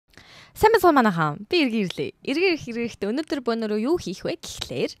Сайн мэцхан манайхаа. Би эргээ ирлээ. Өнөөдөр бөөнөрөө юу хийх вэ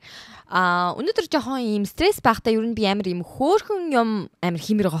гэхлээр өнөөдөр жоохон ийм стресс байхдаа ер нь би амар ийм хөөхөн юм амар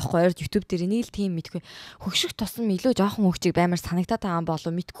хиймэр байгаа байхгүй YouTube дээр нэг л тийм мэдгүй хөгших тусам илүү жоохон хөгчийг баймар санагдаад байгаа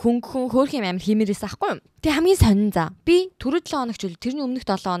болов мэд хөнгөн хөөх юм амар хиймэрээс ахгүй юу. Тэг хамгийн сонин за. Би түрүү 7 хоног ч үл тэрний өмнөх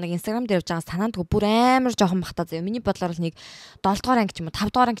 7 хоног Instagram дээр явж байгаа санаандгүй бүр амар жоохон бахтаа заяа. Миний бодлоор л нэг 7 дугаар анги ч юм уу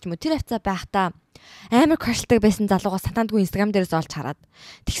 5 дугаар анги ч юм уу тэр хавцаа байхдаа амар crushтай байсан залууга санаандгүй Instagram дээрээс олж хараад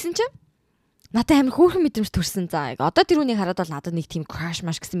тэгсэн чинь надад амар хөөрхөн мэдрэмж төрсөн за. Одоо тэр үнийг хараад бол надад нэг тийм crush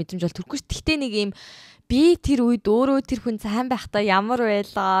маш гэсэн мэдрэмж бол төрөхгүй ш. Тэгтээ нэг юм би тэр үед өөрөө тэр хүн сайн байхдаа ямар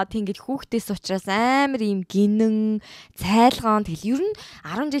байлаа тийм ингээл хүүхдээс учраас амар юм гинэн цайлгаан тэгэл ер нь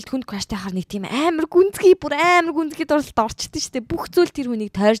 10 жилд хүнд crushтай хахаар нэг тийм амар гүнзгий дурлалд орчдсон штэ. Бүх зүйл тэр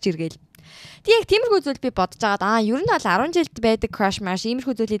хүнийг тойрж иргээл. Тэг яг тиймэрхүү зүйл би бодож байгаад ер нь бол 10 жилд байдаг crush маш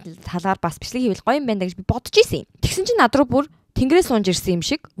иймэрхүү зүйлийн талаар бас бичлэг хийвэл гоё юм байна гэж би бодож ийсэн. Тэгсэн чинь над руу бүр Тэнгэрээс сунж ирсэн юм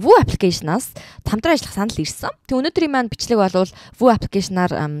шиг Vue application-аас хамтран ажиллах санал ирсэн. Тэг өнөөдрийн маань бичлэг болвол Vue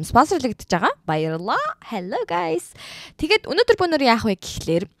application-аар спонсорлогдож байгаа. Баярлалаа. Hello guys. Тэгээд өнөөдөр бөөнөр яах вэ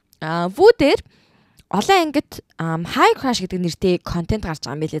гэхлээр Vue дээр олон ангид high crush гэдэг нэртэй контент гарч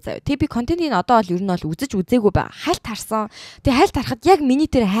байгаа юм билээ заяа. Тэг би контентыг одоо бол ер нь бол үзэж үзээгүй ба. Хальт харсан. Тэг хальт харахад яг миний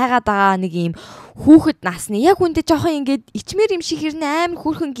тэр хайгаад байгаа нэг юм хүүхэд насны яг үндэ жоохон ингээд ичмэр юм шиг хэрнээ амар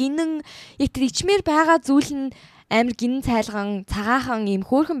хүүхэн гинэн яг тэр ичмэр байгаа зүйл нь амар гинэн цайлган цагаахан юм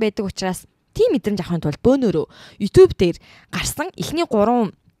хөөрхөн байдаг учраас тийм мэдрэмж авахын тулд бөөнөрөө YouTube дээр гарсан эхний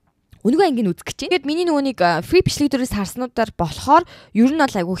 3 өнөөгөө ангийн үзэх гэж байна. Тэгэд миний нөгөөнийг free бичлэг дээрээс харснуудаар болохоор ер нь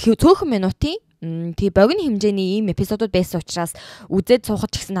бол айгүй цөөхөн минутын тий богино хэмжээний ийм эпизодууд байсан учраас үзээд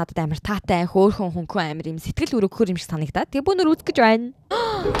суухад ч гэсэн надад амар таатай хөөрхөн хөнгөн амар юм сэтгэл өргөхөр юм шиг санагдаад тэгээ бөөнөр үзэх гэж байна.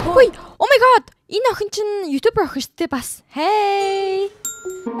 Хөөе oh my god энэ охин чинь YouTuber охин шүү дээ бас. Hey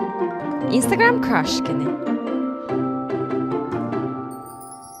Instagram crush гэнэ.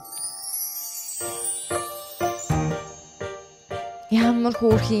 Ямар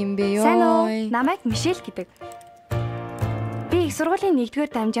хөөрхөн юм бэ ёо. Сайн уу? Намайг Мишель гэдэг. Би их сургуулийн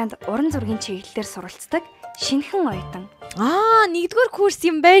 1-р дамжаанд уран зургийн чиглэлээр суралцдаг шинэхэн оюутан. 1-р курс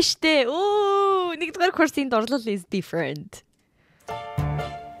юм байна штэ. 1-р курсын дурлал is different.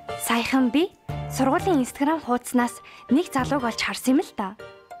 Саяхан би сургуулийн Instagram хуудаснаас нэг залууг олж харсан юм л та.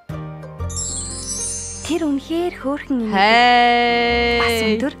 Тэр үнэхээр хөөрхөн юм. Бас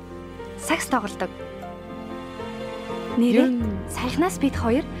өндөр сакс тоглодог. Нэрээ саяхнаас бид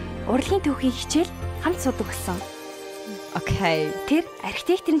хоёр урлагийн төвхийн хичээл хамт суудаг болсон. Окей. Тэр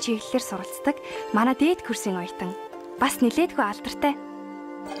архитектурын чиглэлээр суралцдаг манай дээд курсын оюутан. Бас нилээдгүй алдартай.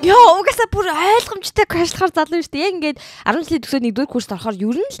 Йоо, угаасаа бүр ойлгомжтой крашлахаар залуу шүү дээ. Яг ингээд 10 жилийн төгсөөд 1-р курст орохоор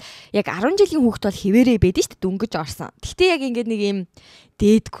ер нь л яг 10 жилийн хүүхэд бол хിവэрээ байдэн шүү дээ дөнгөж орсон. Гэхдээ яг ингээд нэг юм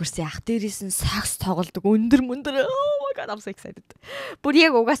дээд курсын ах дээрээс нь сакс тоглодог өндөр мөндөр. Oh my god, I'm so excited. Бүр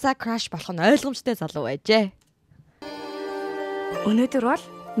яг угаасаа краш болох нь ойлгомжтой залуу байжээ. Өнөөдөр бол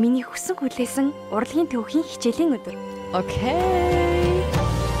миний хүссэн хүлээсэн урлагийн төвхийн хичээлийн өдөр. Окей.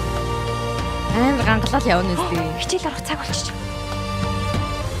 Амар гангалал явна үстэй. Хичээл орох цаг болчих.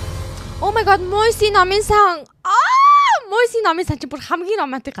 Oh my god, Мойси намын сан. Мойси намын сан чи бүр хамгийн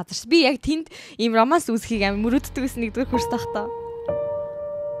романтик газар ш. Би яг тэнд ийм романс үүсхийг амар мөрөддөг гэсэн 1-р курс тахта.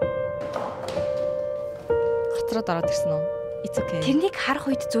 Хатраад ороод ирсэн үү? It's okay. Тэрнийг харах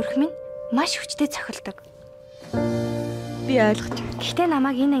үед зүрх минь маш хүчтэй цохилдог. Би ойлгож. Гэхдээ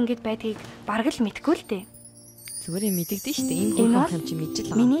намайг энэ ангид байдгийг бараг л мэдгүй л дээ. Зүгээр юм мэдэгдэн шүү дээ. Энэ гол юм чи мэдчихэл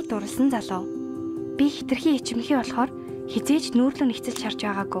байгаа. Миний дурлсан залуу. Би хитрхи ичимхий болохоор хизээж нүүрлөө нэгцэлж харж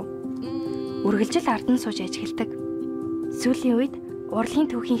байгаагүй. Үргэлжил ард нь сууж ажигладаг. Сүүлийн үед урлагийн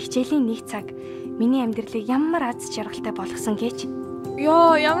төвхийн хичээлийн нэг цаг миний амьдралыг ямар аз жаргалтай болгосон гэж.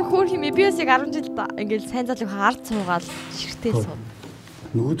 Йоо, ямар хөөрх юм бэ? Би бас яг 10 жил ингээл сайн залууг ард суугаад ширтээ суу.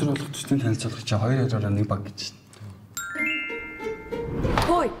 Нөгөөдөр болох төслийн танилцуулга чи 2 яраараа нэг баг гэж.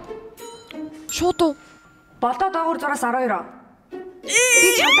 Хөөе. Шууд уу. Болдоо доогуур зураас 12. Би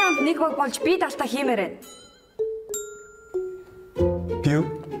чамд нэг баг болж би талтаа хиймээрэн. Би юу?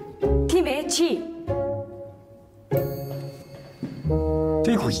 Тийм ээ чи.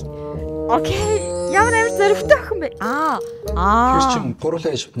 Тэгвэл. Окей. Ямар амар зөрөгтэй охин бэ? Тэр чинь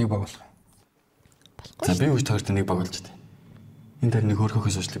гурлаа иш нэг баг болох. За би үеч хоёрт нэг баг болж дээ. Энд дээр нэг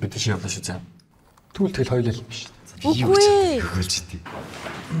хөрхөхөөс уучлаа бид тийш явлаа шүү заа. Тэгвэл тэгэл хоёулаа л юм биш. Үгүй. Хөлжтэй.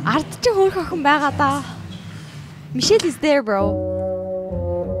 Ард чи хөөрхөн охин байгаа даа. Michelle is there, bro.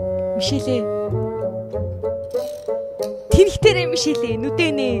 Michelle. Тэрхтэрэ Michelle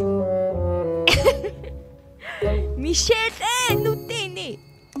нүдэнэ. Michelle нүдэнэ.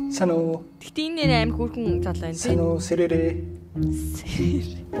 Санаа. Тэгтээ энэ нэр аим хөөрхөн залуу байна. Санаа сэрэрэ.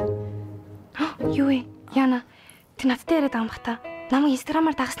 Юу вэ? Яна. Тэ надтай яриад байгаа юм бах та. Намайг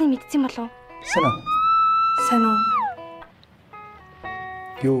Instagram-аар дагсныг мэдсэн болов уу? Сайн уу?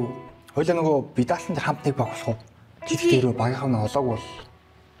 Юу, хоёлаа нөгөө бидаалтан дээр хамт нэг баг болох уу? Тэгтээ багийнхаа нь олоогүй бол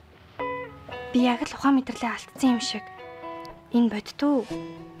би яг л ухаан мэдрэлээ алдсан юм шиг. Энэ бодтуу.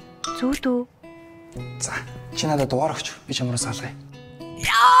 Зүудүү. За, чи надад дугаар өгч. Би чамраас салгая.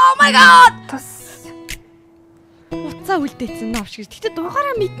 Oh my god. Тус. Уцаа үлдээсэн навшиг. Тэгтээ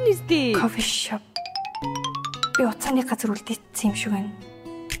дугаараа мэднэ үстэй. Кофе шоп. Би уцааны газар үлдээсэн юм шиг байна.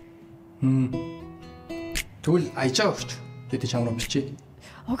 Тэгвэл аяжаа өгч. Тэд чамраа бичээ.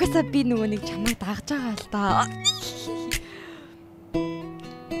 Угаасаа би нөгөө нэг чамайг дагж байгаа л да.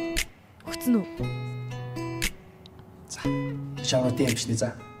 Өгцөн үү? За. Чамраа тийм бичнэ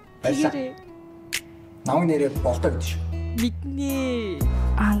за. Баярлалаа. Намайг нэрээ болтоо гэдэг шүү. Мэднэ.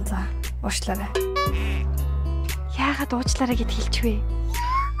 За. Уучлаарай. Яагаад уучлаарай гэд хэлчихвэ?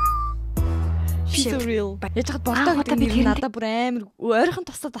 So real. Яаж хад болтоо гэдэг нэр надад бүр амар ойрхон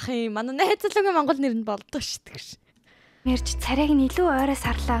тусаад ах юм. Манай найзлуугийн монгол нэрэнд болдог шүү дээ. Мэрж царайг нь илүү ойроо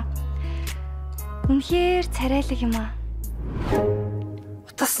сарлаа. Үнэхээр царайлаг юм аа.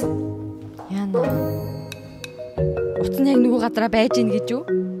 Утас. Яна. Утас нь яг нөгөө газараа байж гин гэж юу?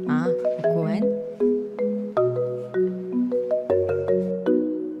 Үгүй байна.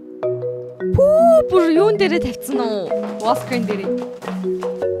 Бүр юун дээрээ тавьсан уу? Wall-screen дээрээ.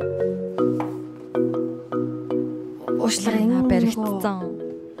 Уушлаарай баригдсан.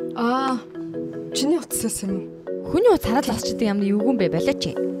 Чиний утас юм уу? Хүний утас хараад ласчдаг юм юугүй бэ болооч.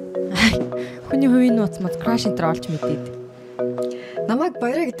 Хүний хувийн утас мод crash enter олж мэдээд. Намайг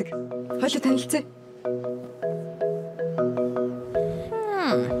баяраа гэдэг. Хойлоо танилцъя.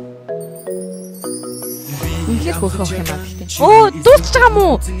 Үнэхээр хөөрхөх юм аа гэхдээ. Дуусч байгаа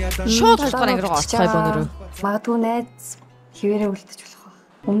мó? Шууд холбоор ангиргаа оцгой бонороо. Магадгүй найз хിവэрэ үлдэж болох ба.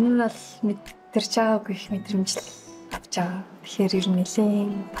 Өмнө нь бол мэдэрч байгаагүй их мэдрэмжл авч байгаа. Тэгэхээр ер нь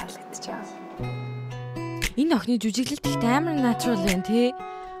нэлээд таалагдж байгаа. Энэ охины жүжиглэлт их амар natural юм тий.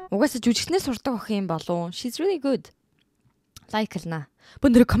 Угаасаа жүжигчнээс сурдаг охин юм болов. She's really good. Like ална.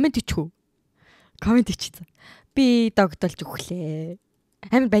 Бөөнөр комент ичхүү. Комент ичсэн. Би догдолж өглөө.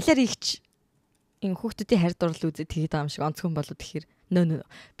 Амар балиар ихч энэ хүүхдүүдийн харь дурлал үзээ тэгээд байгаа юм шиг онцгон болоо тэгэхээр нөө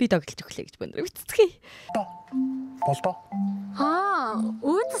би догдолж өглөө гэж бөөнөр биццгий. Болтоо.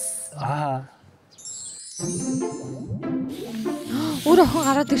 Утас. Өөр охин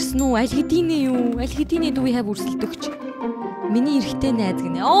гараад ирсэн үү? Аль хэдийн юу? Аль хэдийн дүү хав үрсэлдөгч. Миний эрэгтэй найз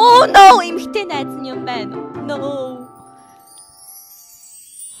гинэ. Oh no, эмэгтэй найз нь юм байна. No.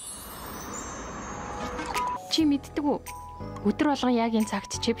 Чи мэддэг үү? Өдөр болгон яг энэ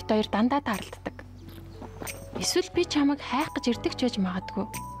цагт чи бит хоёр дандаа тааралддаг. Эсвэл би чамайг хайх гэж ирдэг ч байж магадгүй.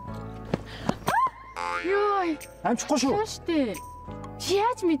 Йой. Амжихгүй шүү. Штэ. Чи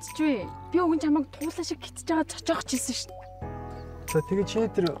яаж мэдчихвэ? Би өгөн чамайг туулаа шиг гитж байгаа цочоох чийсэн шүү. За тэгээ чи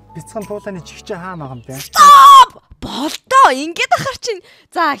тэр бяцхан туулааны чихчээ хаамаа юм бэ? Стоп! Болдоо. Ингээд ахаар чинь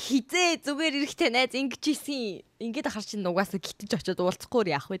за хизээ зүгээр эрэхтэй найз ингэж ийсэн. Ингээд ахаар чинь угаасаа гитэж очиод уулзахгүй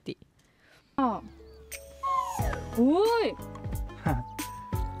яах вэ дээ. Ой.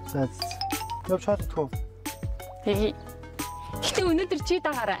 За. Явж чаддгүй. Гэтэ өнөөдөр чи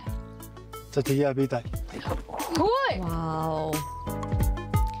дагаарай. За тэгээ би даа. Ой. Wow.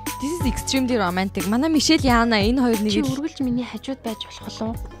 This is extremely romantic. Манай Мишель Яна энэ хоёр нэг чи үргэлж миний хажууд байж болох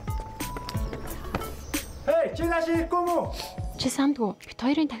уу? Хей, чи нааш ирэхгүй мүү? Чи сандгүй. Бид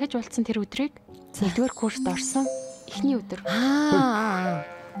хоёрын дахиж уулзсан тэр өдрийг 1-р курст орсон эхний өдөр.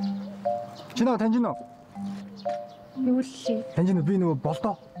 Чи нөө таньж нөө? Юу л Таньж нөө би нөгөө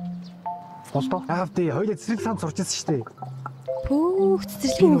болтоо. Болтоо. Тий, хоёул цэцэрлэг санд сурч ирсэн шүү дээ. Пүүх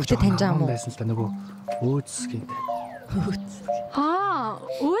цэцэрлэгийн хүүхдэд таньж байгаа юм уу? Байсан л та нөгөө өөцсгийн.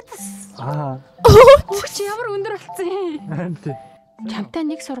 Утас. Чи ямар өндөр болсон юм? Тий. Чамтай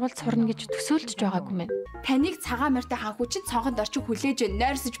нэг сургуульд сурна гэж төсөөлж байгаагүй мэн. Таныг цагаан морьтой ханхуу чинь цонхонд орчин хүлээж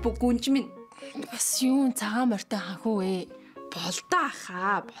нойрсож бүггүнж минь. Бас юу цагаан морьтой ханхуу вэ? Болтоо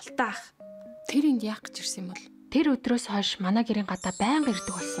ах. Тэр энд яах гэж ирсэн юм бол? Тэр өдрөөс хойш манай гэрийн гадаа байнга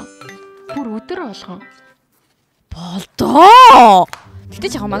ирдэг болсон. Бүр өдөр болгон. Болдоо.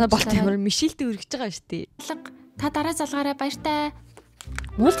 Гэтэ чага манай болт ямар Мишелтэй өргөж байгаа шүү дээ. Та дараа залгаараа баяртай.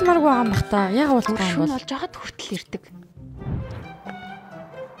 Уулзмааргүй байгаа юм бах та. Яга уулзах юм Шүн бол. болж байгаад хүртэл ирдэг.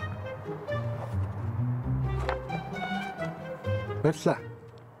 Баярлаа.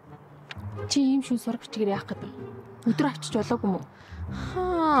 Чи ийм шүн сурах чигээр яах гэдэг. Өдөр авчиж болоогүй мүү?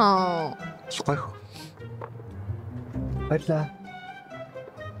 Гойх. Баярлаа.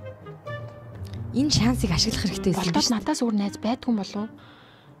 Энэ шансыг ашиглах хэрэгтэй байсан Болтоод надаас өөр найз байдгүй болов?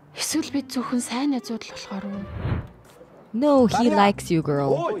 Эсвэл бид зөвхөн сайн найзууд л болохоор уу? No, he likes you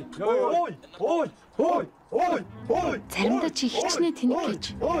girl. Ой. Заримдаа чи хичнээн тэнэг гэж.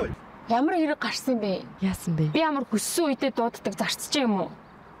 Ямар хэрэг гарсан бэ? Яасан бэ? Би ямар хүссэн үедээ дууддаг зарцж юм уу?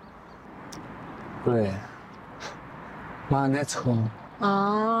 Өө. Манайц хүн.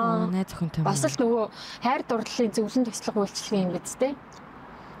 Найз охинтой. Бас л нөгөө хайр дурлалын зөвлөн төслөг үйлчлэгээ юм биз дээ.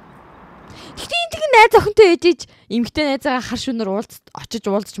 Гэтэ энэ тийм найз охинтой ээжиж эмгтэй найзаагаа хар шөнөр очиж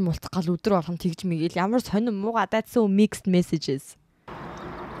уулзч муулцах гал өдөр болгон тэгж мэгэл ямар сонир мууга дайцсан mixed messages.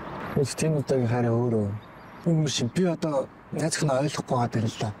 Тийм удаагийн хараа өөрөө. Өмнө шин би одоо найз охин ойлгохгүй байгаа юм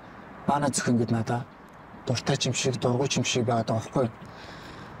л да. Манай зөвхөн ингэ надаа дуртай ч юм шиг, дургуй ч юм шиг байгаа байхгүй.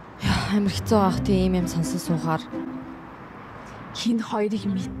 Амар хэцүү байх тийм юм сонсон суугаар. Хин хоёрыг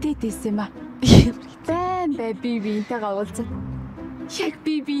мэдээд байсан юм аа. Байн бай би биентэйгээ уулзаад. Яг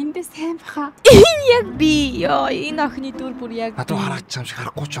би биэндээ сайн баха. Яг би ёо энэ охины дүр бүр яг Надад хараач юм шиг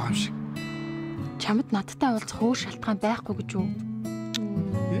харахгүй ч байгаа юм шиг. Чамд надтай уулзах өөр шалтгаан байхгүй гэж үү?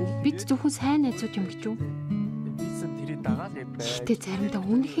 Бид зөвхөн сайн найзууд юм гэж үү? Гэтэ заримдаа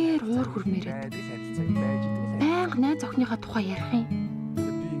үнэхээр уур хүрмээрээ. Баян найз охиныхаа тухай ярих юм.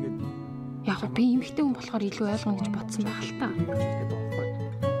 Яг би эмэгтэй хүн болохоор илүү ойлгоно гэж бодсон байх л та.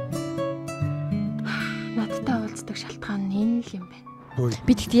 Надтай уулздаг шалтгаан нь энэ л юм байна.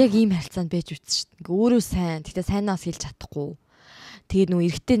 бид гэхдээ яг ийм харилцаанд байж үтсэн шүү дээ. Ингээ өөрөө сайн, гэхдээ сайнаас хэлж чадахгүй. Тэгээд нөө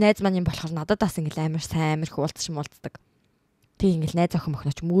эрэгтэй найз маань юм болохоор надад бас ингээл амар сайн амар их уулзч муулцдаг. Тэг ингээл найз охин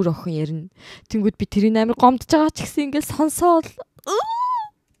мохноч мөр охин ярина. Тэнгүүд би тэрийг амар гомдож байгаа ч гэсэн ингээл сонсоол.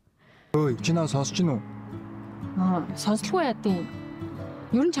 Ой, чи наа сонсож гин үү? Сонслогүй яа тийм.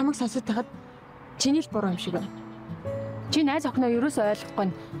 Ер нь чамайг сонсоод тахад чиний л буруу юм шиг байна. Чи найз охиноо ерөөсөө ойлгохгүй.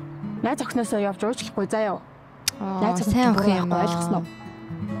 Найз охиноосоо явж уучлахгүй заяа. Найз сайн охин юм ойлгосноо.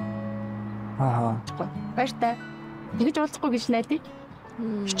 Аа. Баяртай. Тэгж уулзахгүй гэж найдаа.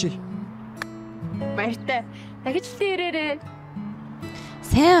 Хичээл. Баяртай. Дахиж л ирээрээ.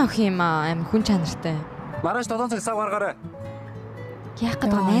 Сайн охин юм аа, амар хүн чанартай. Маргааш 7 цаг сав гаргаарай. Яах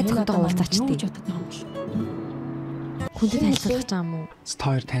гэдэг найз охинтойгоо уулзаач тий. Хүнтэй танилцуулах гэж юм уу?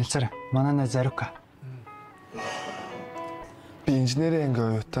 Хоёр танилцаарай. Манай найз Зарука. Би инженерийн анги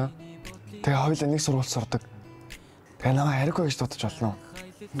оюутан. Тэгээ хоёулаа нэг сургууль сурдаг. Тэгээ намайг Харико гэж дуудаж болно.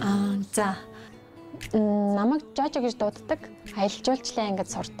 За. Намайг Жожо гэж дууддаг. Аялал жуулчлалын ангид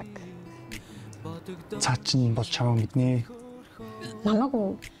сурдаг. Цаа чинь бол чамаа мэднэ. Намайг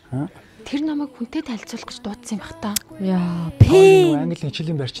уу? Тэр намайг хүнтэй танилцуулах гэж дуудсан юм бах та. Яа, Пи. Англи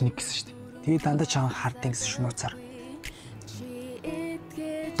хичээлийн байр чинь нэг гэсэн шүү дээ. Тэгээ дандаа чамаа хардсан гэсэн шунууцаар.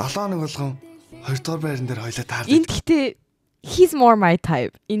 7 хоног болгон 2 дугаар байран дээр хоёлаа таардаг. энд гэхдээ he's more my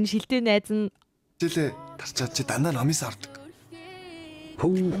type. Энэ шилдэг найз нь Хичээлээ тарчаад чи дандаа номис авдаг.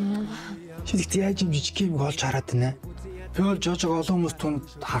 Хөө. Чи тэгт яаж юм жижиг юм олж хараад байна. Би бол Жожог олон хүмүүс түнд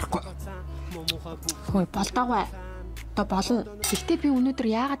харахгүй. Хөөе болдоогүй. Одоо болно. Гэхдээ би өнөөдөр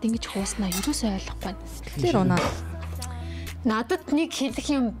яагаад ингэж хууснаа ерөөсөө ойлгохгүй байна. тэр унаа. Надад нэг хэлэх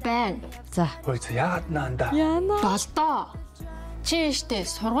юм байна. За. Хөөе яагаад наанда? Яна. Болдоо. Чи ээжтэй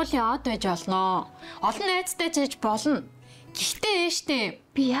сургуулийн од байж олноо. Олон найзтай чиж болно. Гэхдээ ээжтэй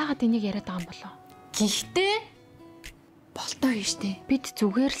би яагаад энийг яриад байгаа юм болоо? Гэхдээ болдоо ээжтэй. Бид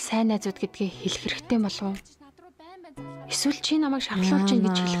зүгээр л сайн найзууд гэдгийг хэлэх хэрэгтэй болов уу? Эсвэл чи намайг шатлуулж ийн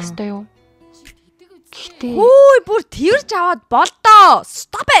гэж хэлэх ёстой юу? Гэхдээ Хөөе, бүр тэрж аваад болдоо.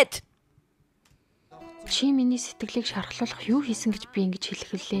 Stop it. чи миний сэтгэлийг шархлуулах юу хийсэн гэж би ингэж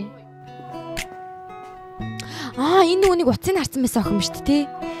хэлэх вүлээ? Энэ нүг утсыг харсан байсан охин шүү дээ, тий.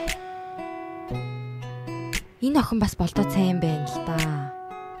 Энэ охин бас болдоо сайн байна л да.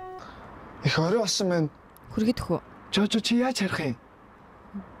 Их орой болсон байна. Хүргээд өхөө. Жожо чи яаж харах юм?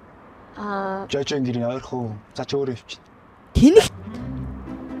 Жожо гэрийн ойрхон. За ч өөрөө өвч. Тэнэг.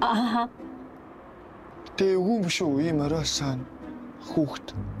 Тэ үгүй биш үү? Ийм оройсон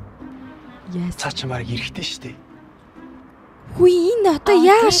хүүхэд. Яс. Цаа чамаар эрэхтэй шүү дээ. Хүй энэ одоо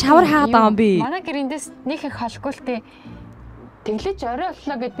яа шавар хаагаад байгаа юм бэ? Манай гэрэндээс нэг их холгүй л тээ. Тэглэж орой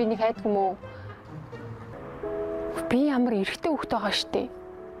боллоо гэд би нэг хайдаг юм уу? Би ямар эрэхтэй хүүхэд байгаа штэ.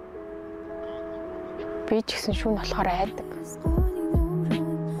 Би ч гэсэн шүүн болохоор айдаг.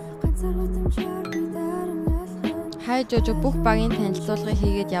 Хай Жожо бүх багийн танилцуулгыг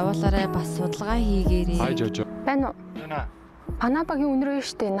хийгээд явуулаарай, бас судалгаа хийгээрэй. Хай Жожо. Байна уу? Манай багийн үнрээ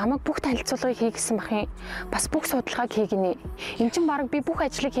штэ. Намайг бүх танилцуулгыг хий гэсэн бах юм. Бас бүх судалгааг хийгинэ. Энд чинь баг би бүх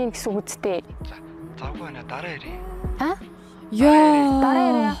ажлыг хийнэ гэсэн үг үстэй. Завгүй байна дараа ирээ. Яа. Дараа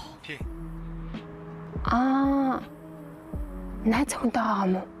ирээ. Тий. Найз охинтой байгаа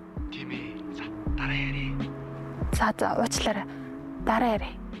юм уу? Тийм ээ. За дараа ирээ. За уучлаарай. Дараа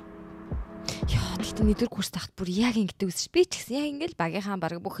ирээ. Яа, тэгтээ нэгдүгээр курс тахт бүр яг ингэдэг ус ш. Би ч гэсэн яг ингээл багийнхаа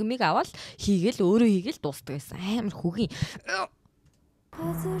баг бүх юмыг аваад хийгээл өөрөө хийгээл дуустдаг байсан. Амар хөгийн.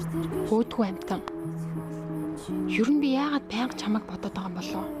 Өөдгөө амтан. Ер нь би яагаад байнга чамайг бодоод байгаа юм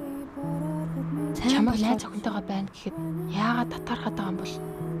болов? Чамайг найз охинтойгоо байна гэхэд яагаад татархаад байгаа юм бол?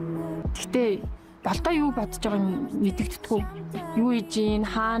 Гэхдээ болдоо юу бодож байгааг мэдэгдэхгүй. Юу хийж ийн,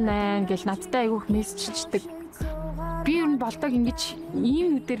 хаана гэл надтай айгүйх мессежчдэг. Би ер нь болдоог ингэж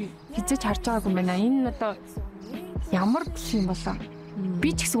ийм нүдээр хизээж харж байгаагүй юм байна. Энэ нь одоо ямар юм болоо? Би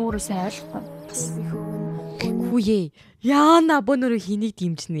ч гэсэн өөрөө сайн ойлгохгүй. Хүүе. Яана бөнөрөө хэнийг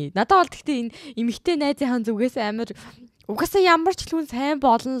дэмжнэ. Надад бол гэхдээ энэ эмэгтэй найзынхаа зүгээс амар угаасаа ямар ч л хүн сайн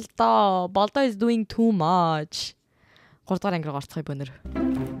болно л доо. Болдоо is doing too much. 3 дугаар анги руу орцгоё бөнөр.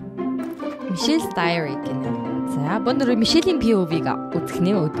 Michelle's Diary гэнэ. За бөнөр Мишелийн POV-г үзэх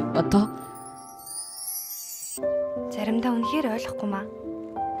нэ одоо. Заримдаа үнэхээр ойлгохгүй маа.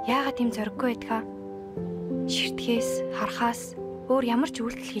 Яагаад тийм зориггүй байдгаа? Ширтгэхээс, харахаас өөр ямар ч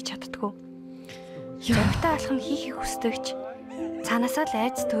үйлдэл хийж чаддаггүй. Зоригтой алхам хийхийг хүсдэгч цаанаасаа л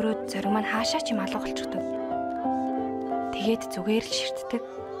айц төрөөд зориг маань хаашаа ч юм алга болчихдог. Тэгээд зүгээр л ширтдэг.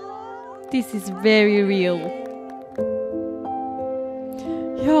 This is very real.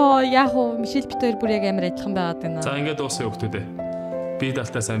 Яа, яг уу Мишель битээр бүр яг амар адилхан байгаад байна. За ингээд дуусах хүүхдүүдээ. Би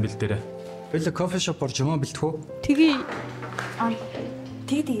далтаа сайн бэлдээрэй. Бэлээ кофе шоп орж юм бэлтэх үү? Тгий.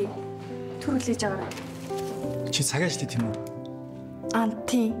 Тэгээ. Түр хүлээж аваа. Чи цагааш тийм үү?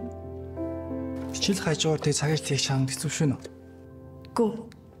 Анти. Хичээл хажуугаар тэг цагааш тийх чамд хэцүү шүү нөө. Гү.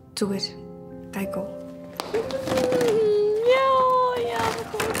 Зүгээр. Гайгүй. Яа.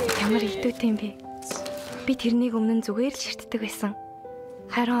 Ямар илдүүтэй юм бэ? Би тэрнийг өмнө нь зүгээр л ширтдэг байсан.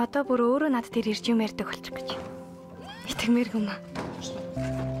 Харин одоо бүр өөрөө над дээр ирж юм ярьдаг болчих гэж. Итгэмээргүй юм аа.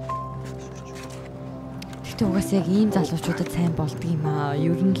 Тэгтээ угаасаа яг ийм залуучуудад сайн болдго юм аа.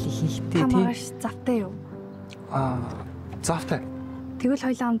 Ер нь л ихэнхдээ тийм. Тамааш завтай юу? Завтай. Тэгвэл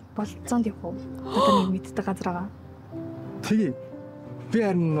хоёлаа болцоонд явах уу? Одоо нэг мэддэг газар байгаа. Тэгье. Би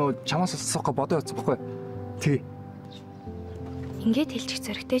харин нөө чамаас асуух бодоо явцсан байхгүй. Тэгье. Ингээд хэлчих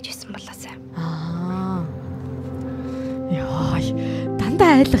зөрөгтэйж байсан болоосаа. Яа.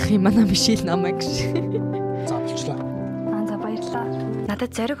 Дандаа айлах юм аа Мишель намайг. За болчлаа. За баярлалаа.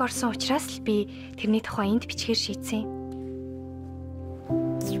 Надад зориг орсон учраас л би тэрний тухай энд бичгээр шийдсэн.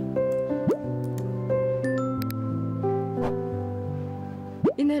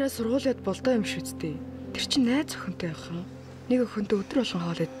 Энэ арай сургуулиуд болдоо юм шүү дээ. Тэр чинь найз охинтой байх юм. Нэг охинтой өдөр болгон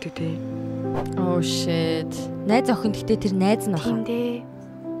хоол иддэг тийм. Oh shit. Найз охин гэхдээ тэр найз нь Тийм дээ.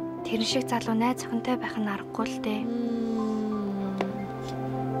 Тэр шиг залуу найз охинтой байх нь аргагүй л дээ.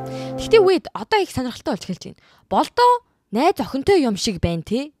 Гэхдээ wait, одоо их сонирхолтой болж эхэлж байна. Болдоо найз охинтой юм шиг байна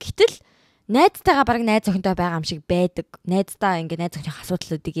тий. Гэтэл найзтайгаа баг найз охинтой байгаа юм шиг байдаг. Найздаа ингээ найз охины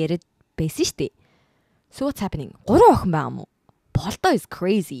асуудлуудыг яриад байсан шүү дээ. So what's happening? 3 охин байгаа юм уу? Болдоо is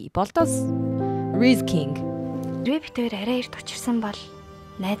crazy. Болдоос risking. Рэп дээр арай эрт учирсан бол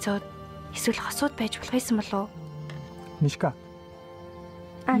найзууд эсвэл хосууд байж болох байсан болов уу? Мишка.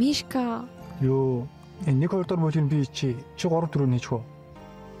 Мишка. Йоо, энэ 1 2 дор мөлийн би чи 3 4 нээчих үү?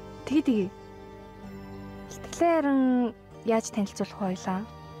 Тэгээ. Сэтгэлээрэн яаж танилцуулах байлаа?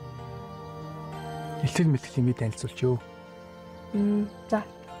 Илтгэл мэлтгэлийн би танилцуулж юу? За.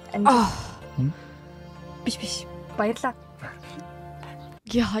 Биш. Баярлаа.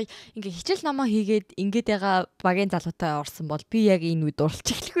 Яа, ингээ хичээл намаа хийгээд ингээд яга багийн залуутай орсон бол би яг энэ үед уралч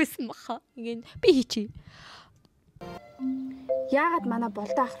эхлэх байсан баха. Ингээ би хийчи. Яагаад манай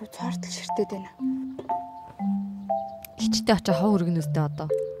болдоо ах руу цоортол ширтээд байна? Хичтэй очоо хов өргөнөөстэй одоо.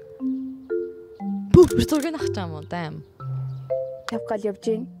 Бүр зургийг авах юм уу даам. Явгал явж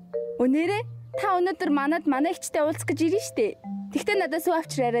гин. Өнөөрэ та өнөөдөр манай хичтэй уулзах гэж ирнэ штэ. Тэгтээ надаас юу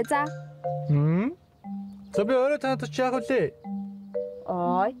авчираарай за. За би өөрөө танад ч яах вэ?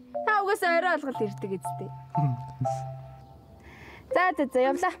 Ой, та угаасаа орой алгал ирдэг эцтэй. За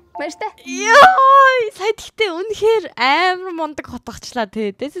явлаа. Баяртай. Яй, сая тэгтээ үнэхээр амар мундаг хотгочлаа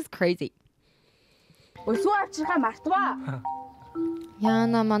те. This is crazy. Өсвөө авчирхаа мартваа.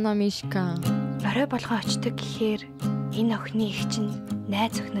 Яна мана Мишка. Орой болгоо очдөг гэхээр энэ охины их чинь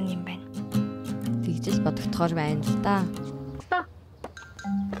найз охин юм байна. Тэгжэл бодогдохоор байна л да.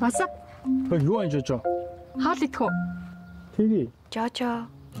 Маса. Юу анжиж? Хаал идэх үү? Тэгээ. Жожо.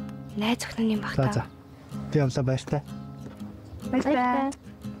 Найз охин юм бах та. За. Би явлаа баяртай. Баяртай.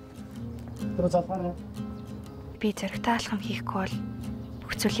 Би зөрөгтэй алхам хийхгүй бол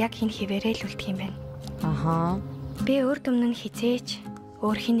бүх зүйл яг хин хിവэрээ л үлдэх юм байна. Аха. Би өөр өмнө нь хизээч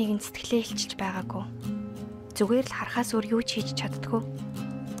өөр хин нэгэн сэтгэлээ илчилж байгаагүй. Зүгээр л харахаас өөр юу ч хийж чаддгүй.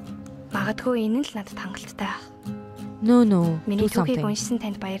 Магадгүй энэ л надад хангалттай байх. No. Миний түүхийг уншсан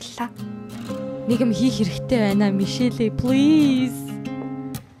танд баярлалаа. Нэг юм хийх хэрэгтэй байна Мишель, please.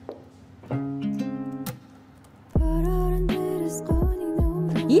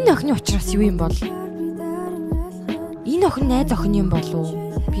 Энэ охины учраас юу юм бол? Энэ охин найз охин юм болов?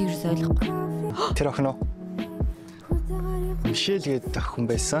 Би юу ойлгохгүй. Тэр охин уу? Мишель гэдэг охин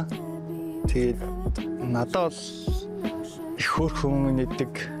байсан. Тэгээд надад бол их хөөрхөн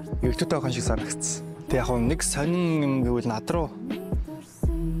нэгдэг өвдөтэй охин шиг санагдсан. Тэг яг нэг сонин юм гэвэл над руу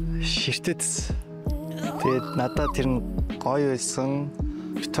ширтэдс. Тэгээд надад тэр нь гоё байсан.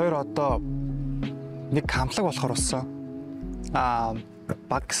 Бид хоёр одоо нэг хамтлаг болохоор болсон.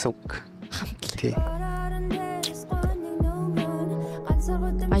 Багсуг. Тий.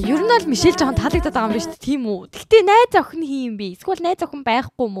 Ер нь бол Мишель жоохон таалагдаад байгаа юм байна шүү дээ. Тийм үү? Гэхдээ найз охин хийм бэ? Эсвэл найз охин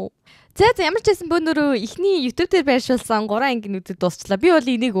байхгүй юм уу? За ямар ч байсан бөөнөрөө ихний YouTube дээр байршуулсан 3 ангийн үзэл дуусчлаа. Би бол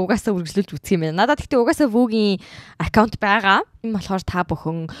энийг угаасаа үргэлжлүүлж үзэх юм байна. Надад гэхдээ угаасаа Vue-гийн аккаунт байгаа. Энэ болохоор та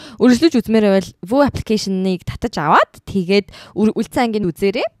бүхэн үргэлжлүүлж үзмээр байвал Vue application-ыг татаж аваад тэгээд үлдсэн ангийг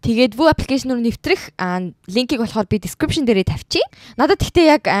үзээрэй. Тэгээд Vue application руу нэвтрэх линкийг болохоор би description дээрээ тавьчих. Надад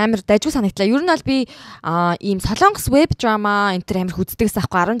гэхдээ яг амар дайггүй санагдлаа. Ер нь бол би ийм солонгос web drama энэ төр амар хүздэгс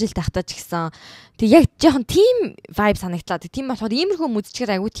ахгүй 10 жил тахтаж гисэн. Тэг яг жоохон team vibe санагдлаа. Тийм болохоор иймэрхүү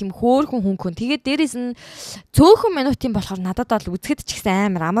мүзчгэр айгуу тийм хөөрхөн хүнхүн. Тэгээд дээрээс нь цөөхөн минутын болохоор надад бол үзэхэд ч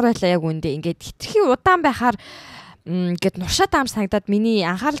гэсэн амар амар байлаа яг үндэ. Ингээд хитрхи удаан байхаар ингээд нуршаад аам санагдаад миний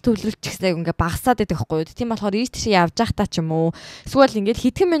анхаарал төвлөрүүлж гэсэн ингээд багасаад байдаг байхгүй юу. Тийм болохоор ийш тийш явж байхдаа ч юм уу. Эсвэл ингээд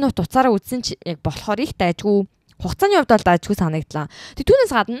хэдхэн минут уцаараа үзсэн ч яг болохоор их дайггүй. Хугацааны хувьд бол дайггүй санагдлаа. Тэг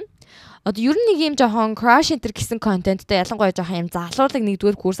түүнээс гадна одоо ер нь нэг юм жоохон crash enter гэсэн контенттэй ялангуяа жоохон юм залуулаг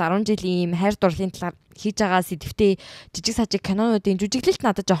нэгдүгээр курс 10 жилийн юм хайр дурлалын талаар хийж байгаа сэдвтэй жижиг сажиг кинонуудын жүжиглэлт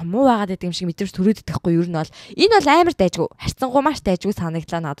надад жоохон муу байгаад байдаг юм шиг мэдрэмж төрөөд байхгүй ер нь бол энэ бол амар дайжгүй харьцангуй маш дайжгүй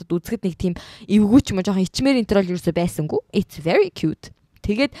санагдлаа надад үзэхэд нэг тийм эвгүй ч юм уу жоохон ичмэр интер бол ерөөсөө байсангүй. It's very cute.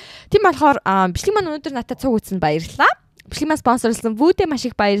 Тэгээд тийм болохоор бичлэг маань өнөөдөр надад цуг үзсэн баярлалаа. Бичлэг маань спонсорлсон Vue-д маш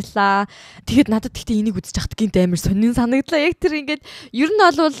их баярлалаа. Тэгэхэд надад гэхдээ энийг үзэж хахад гинт амар сонин санагдлаа. Яг тэр ингээд ер нь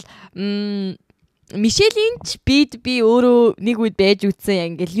бол Мишелийн ч би өөрөө нэг үед байж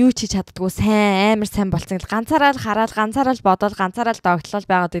үтсэн ингээл юу ч хийж чаддгүй амар сайн болцсон. Ганцаараа л хараад, ганцаараа л бодоод, ганцаараа л догтлол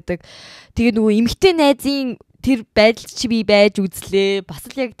байгаад идэг. Тэгээд нөгөө эмгтэй найзын тэр байдал чи би байж үзлээ. Бас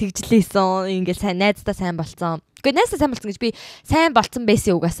л яг тэгжлээсэн. Ингээл сайн найздаа сайн болцсон. Гэхдээ найздаа сайн болцсон гэж би сайн болцсон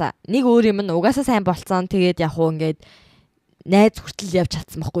байсан угаасаа. Нэг өөр юм нь угаасаа сайн болцсон. Тэгээд яг уу ингээд найз хүртэл явж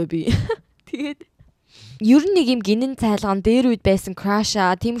чадсан байхгүй би. Тэгээд ер нь нэг юм гинэн цайлган дээр үед байсан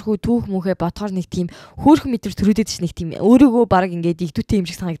crash-а тиймэрхүү түүх мүхэ бодохоор нэг тийм хөөрхөн мэдрэмж төрөдөд ш нэг тийм өөрийгөө баг ингээд игдүүтэй юм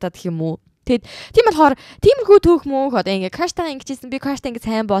шиг санагдаад их юм уу. Тэгэд тийм болохоор тиймэрхүү түүх мөх одоо ингээд crash-таа ингэжсэн би crash-таа ингээд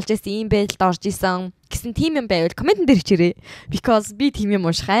сайн болж ирсэн ийм байдалд орж исэн гэсэн тийм юм байвал комментэн дээр хичээрэй. Because би тийм юм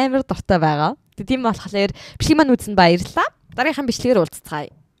унших амар дуртай байгаа. Тийм болохоор бичлэг маань үзсэн баярлалаа. Дараагийнхаа бичлэгээр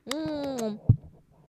уулзцгаая.